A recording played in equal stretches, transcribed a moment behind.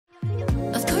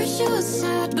she was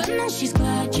sad, but now she's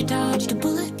glad she dodged a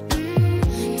bullet.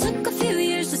 Took a few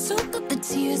years to soak up the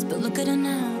tears, but look at her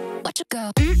now. Watch her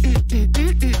go.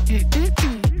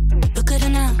 Look at her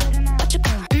now. Watch her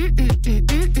go.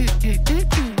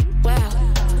 Wow.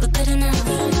 Look at her now.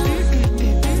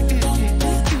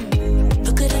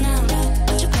 Look at her now.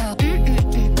 Watch her go.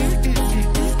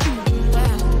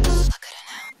 Wow.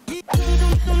 Look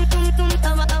at her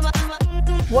now.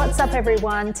 What's up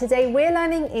everyone? Today we're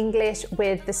learning English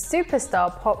with the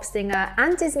superstar pop singer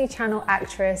and Disney Channel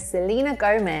actress Selena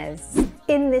Gomez.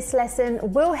 In this lesson,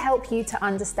 we'll help you to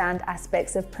understand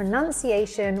aspects of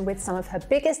pronunciation with some of her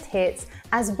biggest hits,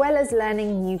 as well as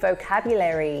learning new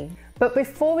vocabulary. But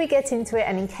before we get into it,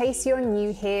 and in case you're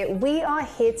new here, we are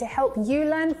here to help you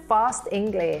learn fast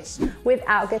English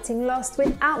without getting lost,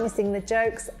 without missing the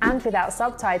jokes, and without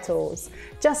subtitles.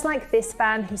 Just like this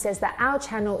fan who says that our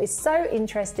channel is so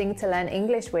interesting to learn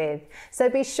English with. So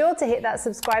be sure to hit that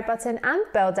subscribe button and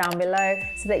bell down below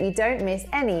so that you don't miss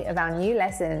any of our new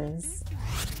lessons.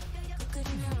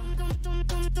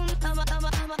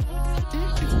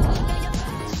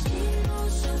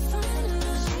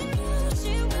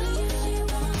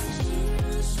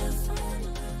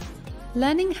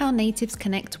 Learning how natives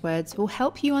connect words will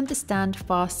help you understand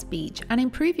fast speech and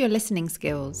improve your listening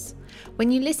skills. When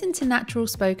you listen to natural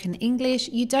spoken English,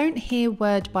 you don't hear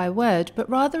word by word, but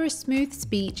rather a smooth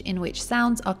speech in which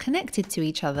sounds are connected to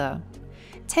each other.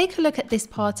 Take a look at this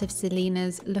part of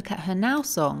Selena's Look at Her Now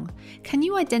song. Can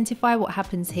you identify what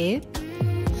happens here?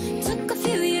 Took a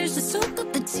few years to soak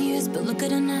up the tears, but look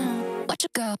at her now. Watch her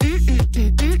go.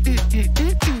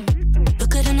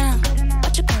 Look at her now.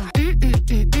 Watch her go.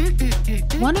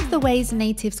 One of the ways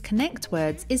natives connect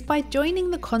words is by joining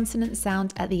the consonant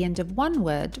sound at the end of one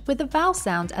word with a vowel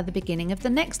sound at the beginning of the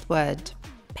next word.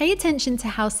 Pay attention to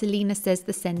how Selena says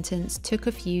the sentence took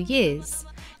a few years.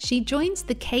 She joins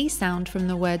the K sound from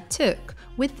the word took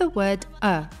with the word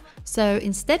a. So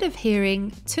instead of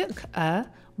hearing took a,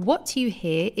 what you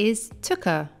hear is took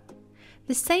a.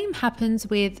 The same happens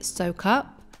with soak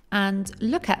up and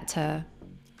look at her.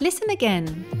 Listen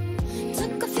again.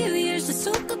 Took a few years to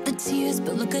soak up the tears,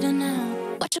 but look at her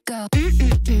now. Watch her go.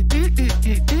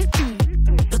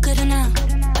 Look at her now.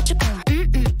 Watch her go.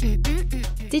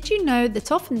 Did you know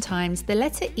that oftentimes the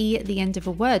letter E at the end of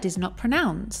a word is not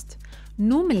pronounced?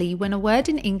 Normally, when a word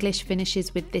in English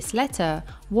finishes with this letter,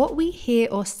 what we hear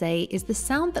or say is the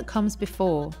sound that comes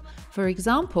before. For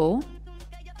example,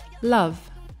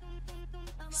 love,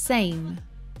 same,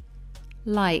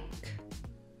 like.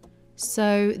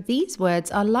 So these words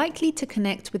are likely to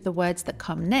connect with the words that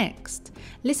come next.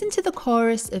 Listen to the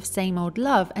chorus of Same Old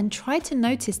Love and try to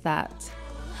notice that.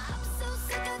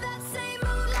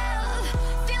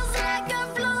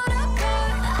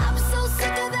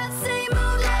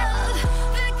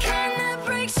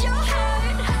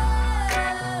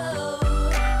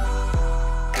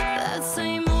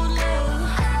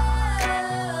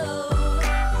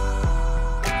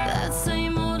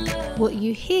 What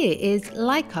you hear is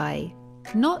like I,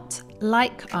 not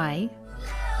like I,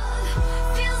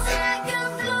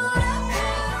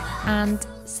 and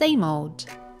same old,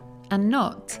 and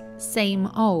not same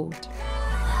old.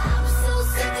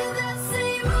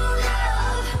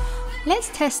 Let's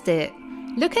test it.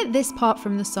 Look at this part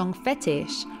from the song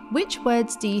Fetish. Which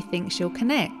words do you think she'll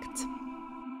connect?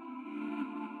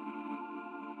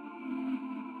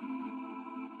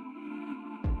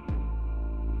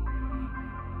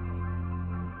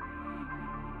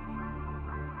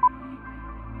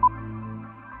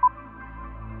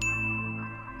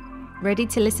 Ready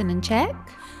to listen and check?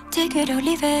 Take it or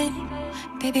leave it,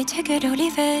 baby, take it or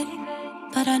leave it.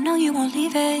 But I know you won't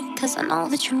leave it, cause I know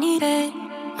that you need it.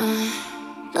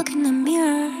 Look in the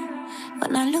mirror,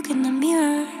 when I look in the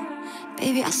mirror,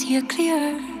 baby, I see it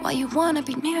clear, why you wanna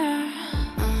be near.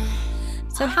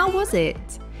 So how was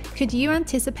it? Could you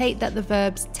anticipate that the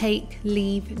verbs take,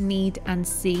 leave, need, and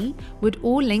see would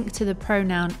all link to the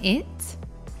pronoun it?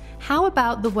 How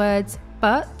about the words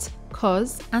but,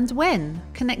 cause, and when,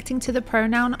 connecting to the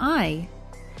pronoun I?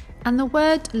 And the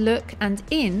word look and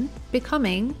in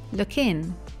becoming look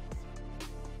in.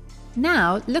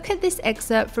 Now, look at this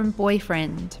excerpt from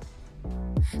Boyfriend.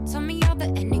 Tell me are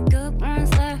there any good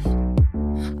ones left?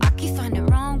 I keep finding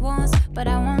wrong ones, but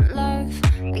I want love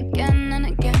again and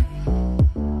again.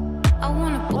 I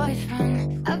want a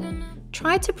boyfriend.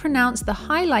 Try to pronounce the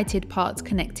highlighted parts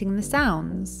connecting the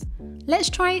sounds. Let's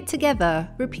try it together.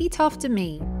 Repeat after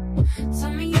me.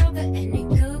 Tell me are there any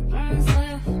good ones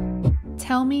left?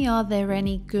 Tell me, are there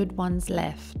any good ones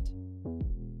left?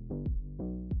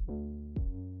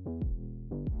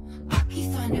 I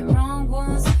keep finding wrong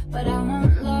ones, but I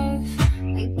want love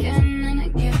again and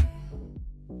again.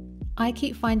 I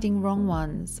keep finding wrong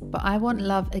ones, but I want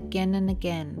love again and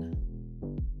again.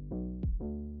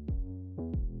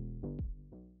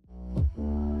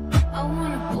 I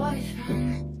want a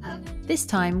boyfriend. This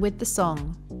time with the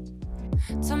song.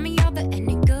 Tell me are there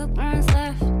any good ones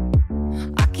left?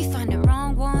 I keep finding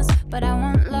wrong ones, but I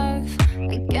want love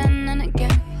again and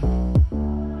again.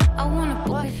 I want a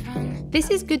boyfriend. This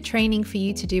is good training for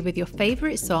you to do with your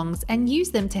favourite songs and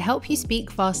use them to help you speak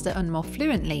faster and more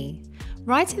fluently.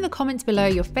 Write in the comments below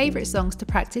your favourite songs to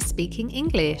practice speaking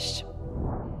English.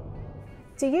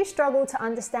 Do you struggle to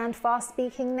understand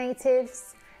fast-speaking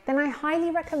natives? Then I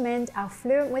highly recommend our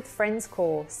Fluent with Friends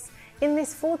course. In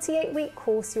this 48-week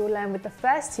course, you'll learn with the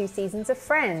first 2 seasons of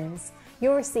Friends.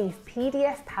 You'll receive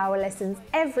PDF power lessons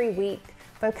every week,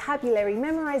 vocabulary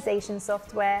memorization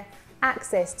software,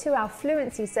 access to our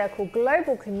Fluency Circle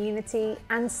global community,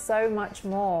 and so much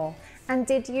more. And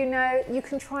did you know you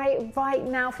can try it right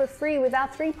now for free with our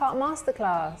 3-part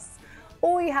masterclass?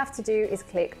 All you have to do is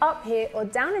click up here or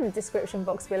down in the description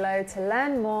box below to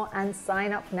learn more and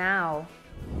sign up now.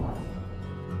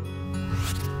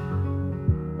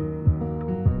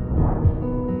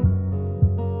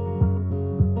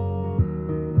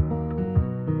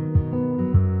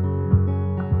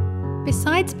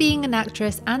 Besides being an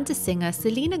actress and a singer,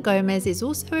 Selena Gomez is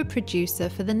also a producer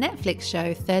for the Netflix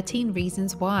show 13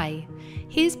 Reasons Why.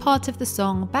 Here's part of the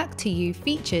song Back to You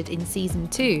featured in season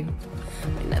 2.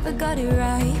 We never got it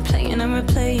right, playing and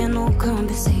replaying old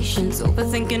conversations,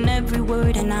 overthinking every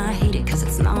word, and I hate it cause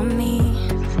it's not me.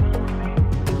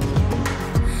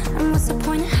 And what's the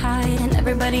point of hiding?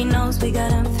 Everybody knows we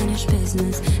got unfinished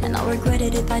business, and I'll regret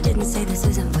it if I didn't say this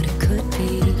isn't what it could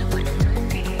be.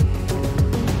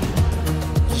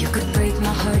 You could break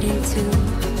my heart in two,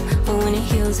 but when it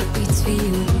heals it beats for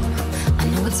you. I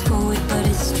know it's forward but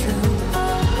it's true. I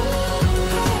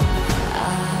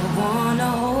wanna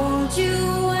hold you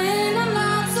when I'm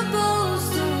not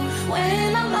supposed to,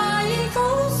 when I'm lying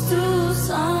close to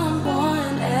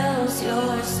someone else.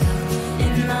 You're stuck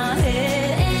in my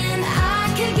head and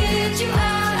I could get you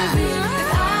out of it.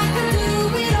 If I could do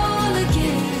it all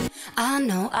again, I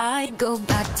know I'd go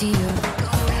back to you.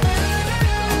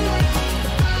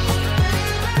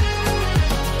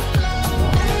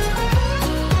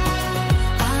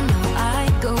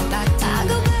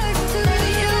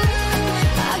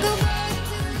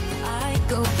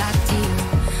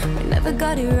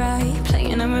 Got it right,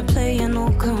 playing and replaying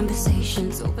old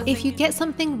conversations. If you get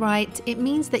something right, it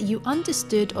means that you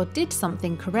understood or did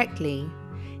something correctly.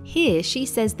 Here, she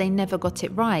says they never got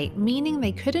it right, meaning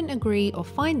they couldn't agree or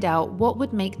find out what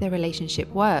would make their relationship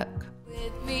work.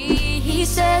 With me, he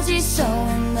says he's so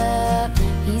in love,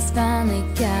 he's finally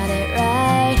got it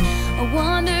right. I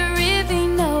wonder if he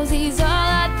knows he's all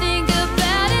I think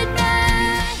about at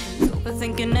night.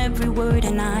 Overthinking every word,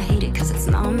 and I hate it cause it's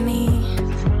not me.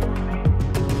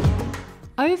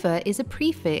 Over is a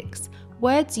prefix,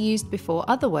 words used before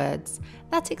other words,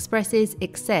 that expresses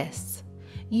excess.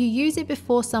 You use it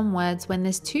before some words when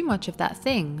there's too much of that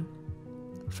thing.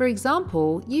 For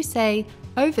example, you say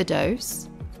overdose,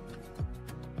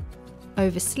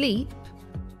 oversleep,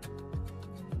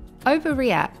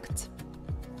 overreact.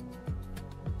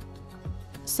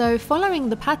 So following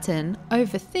the pattern,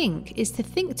 overthink is to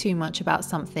think too much about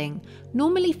something,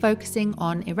 normally focusing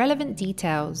on irrelevant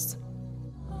details.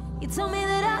 You told me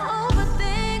that I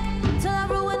overthink till I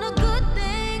ruin a good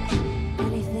thing.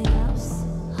 Anything else?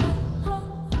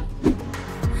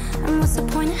 And what's the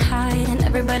point of hiding?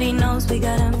 Everybody knows we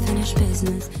got unfinished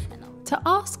business. To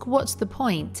ask what's the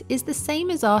point is the same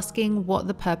as asking what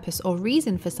the purpose or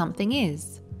reason for something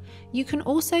is. You can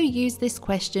also use this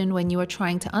question when you are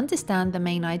trying to understand the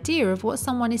main idea of what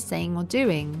someone is saying or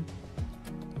doing.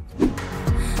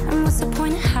 And what's the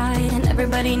point of hiding?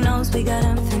 Everybody knows we got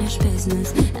unfinished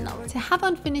business. To have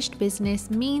unfinished business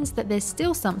means that there's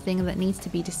still something that needs to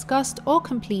be discussed or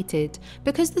completed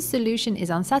because the solution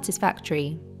is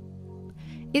unsatisfactory.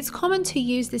 It's common to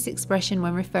use this expression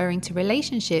when referring to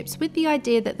relationships with the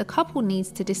idea that the couple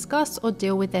needs to discuss or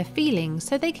deal with their feelings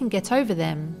so they can get over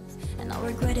them. And I'll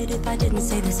regret it if I didn't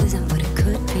say this isn't what it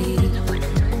could be.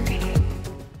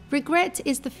 Regret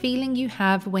is the feeling you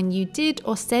have when you did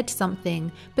or said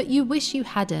something, but you wish you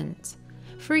hadn't.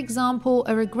 For example,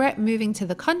 a regret moving to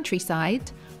the countryside,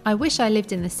 I wish I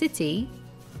lived in the city,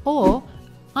 or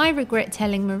I regret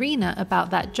telling Marina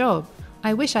about that job,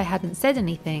 I wish I hadn't said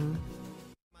anything.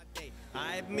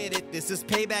 I admit it, this is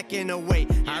payback in a way.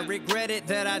 I regret it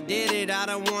that I did it. I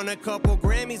done won a couple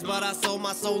Grammys, but I sold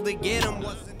my soul to get them.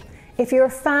 If you're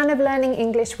a fan of learning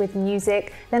English with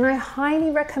music, then I highly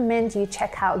recommend you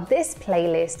check out this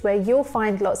playlist where you'll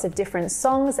find lots of different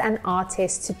songs and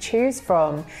artists to choose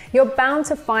from. You're bound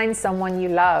to find someone you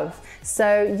love.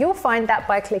 So you'll find that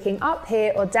by clicking up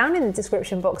here or down in the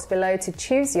description box below to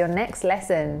choose your next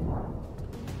lesson.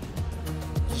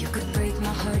 You could break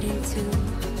my heart in two,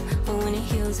 but when it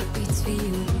heals, it beats for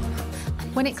you.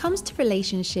 When it comes to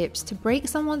relationships, to break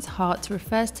someone's heart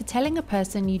refers to telling a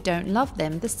person you don't love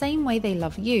them the same way they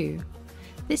love you.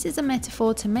 This is a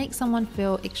metaphor to make someone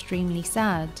feel extremely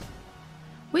sad.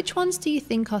 Which ones do you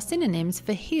think are synonyms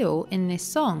for heal in this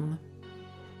song?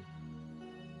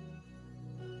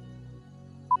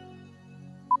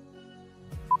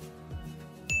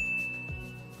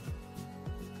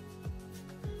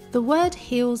 The word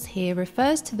heals here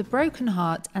refers to the broken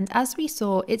heart, and as we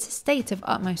saw, it's a state of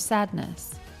utmost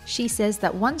sadness. She says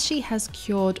that once she has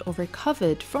cured or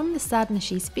recovered from the sadness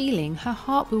she's feeling, her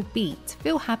heart will beat,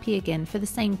 feel happy again for the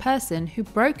same person who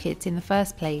broke it in the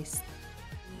first place.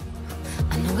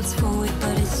 I know it's forward,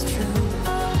 but it's true.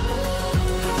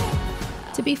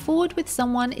 To be forward with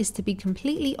someone is to be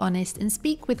completely honest and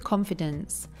speak with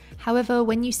confidence. However,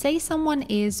 when you say someone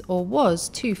is or was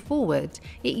too forward,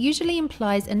 it usually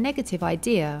implies a negative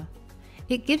idea.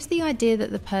 It gives the idea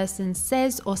that the person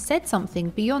says or said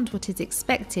something beyond what is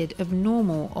expected of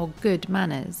normal or good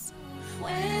manners.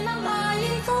 When I'm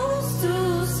lying close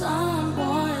to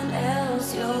someone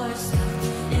else, you're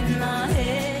stuck in my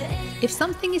head. If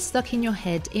something is stuck in your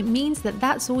head, it means that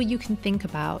that's all you can think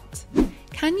about.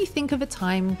 Can you think of a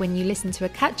time when you listened to a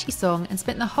catchy song and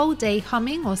spent the whole day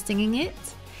humming or singing it?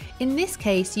 In this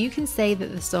case, you can say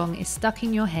that the song is stuck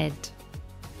in your head.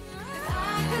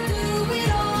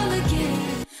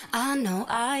 I know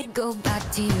I'd go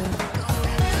back to you.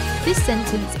 This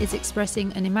sentence is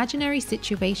expressing an imaginary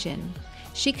situation.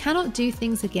 She cannot do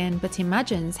things again but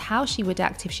imagines how she would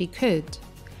act if she could.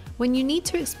 When you need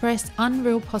to express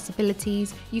unreal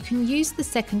possibilities, you can use the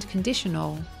second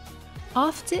conditional.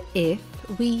 After if,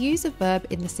 we use a verb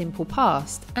in the simple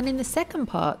past, and in the second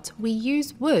part, we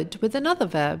use would with another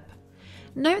verb.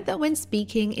 Note that when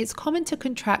speaking, it's common to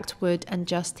contract would and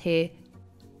just hear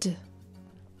d.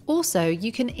 Also,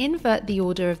 you can invert the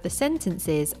order of the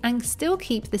sentences and still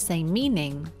keep the same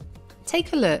meaning.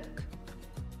 Take a look.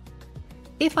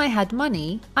 If I had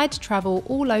money, I'd travel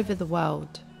all over the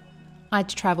world. I'd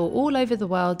travel all over the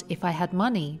world if I had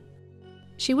money.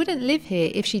 She wouldn't live here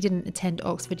if she didn't attend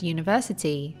Oxford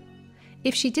University.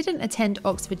 If she didn't attend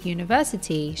Oxford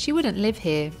University, she wouldn't live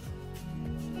here.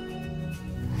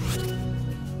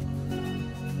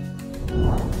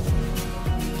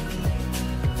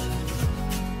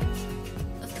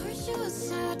 Of course you were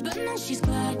sad, but now she's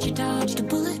glad you dodged a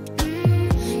bullet.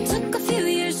 Took a few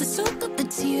years to soak up the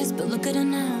tears, but look at her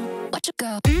now. Watch her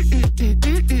go.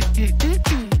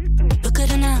 Look at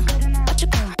her now. Watch her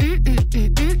go.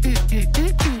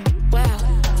 Wow.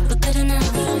 Look at her now.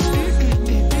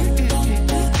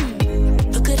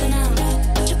 Look at her now.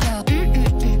 Watch her go.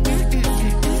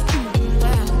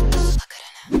 Wow. Look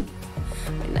at her now.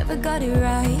 We never got it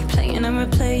right. Playing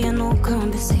and replaying old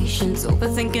conversations.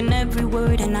 Overthinking every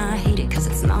word, and I hate it 'cause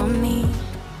it's not me.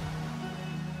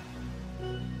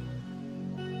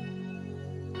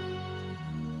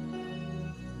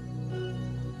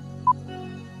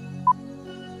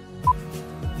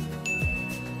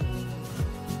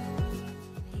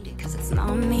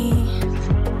 Not me.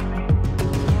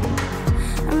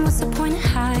 And what's the point of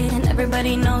hiding?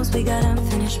 Everybody knows we got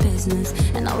unfinished business,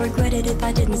 and I'll regret it if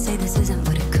I didn't say this isn't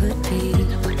what it could be.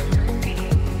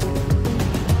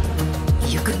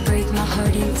 You could break my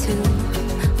heart in two,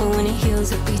 but when it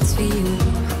heals, it beats for you.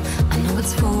 I know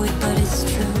it's forward, but it's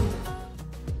true.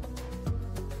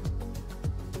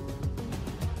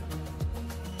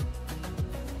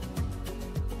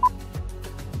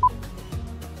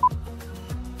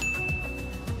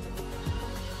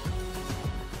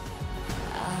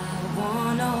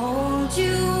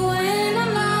 You when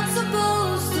I'm not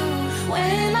supposed to,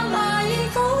 when I'm lying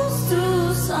close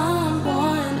to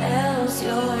someone else,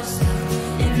 you're stuck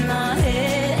in my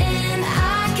head, and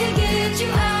I can get you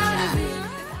out of it.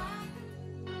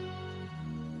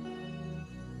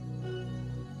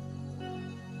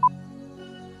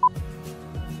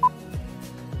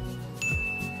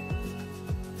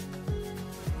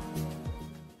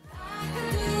 I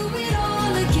could do it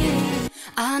all again.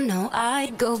 I know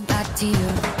I'd go back to you.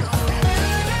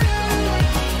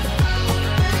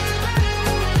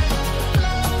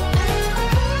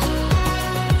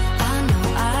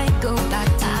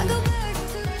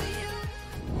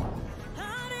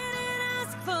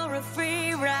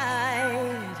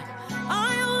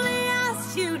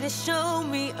 Show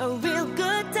me a real good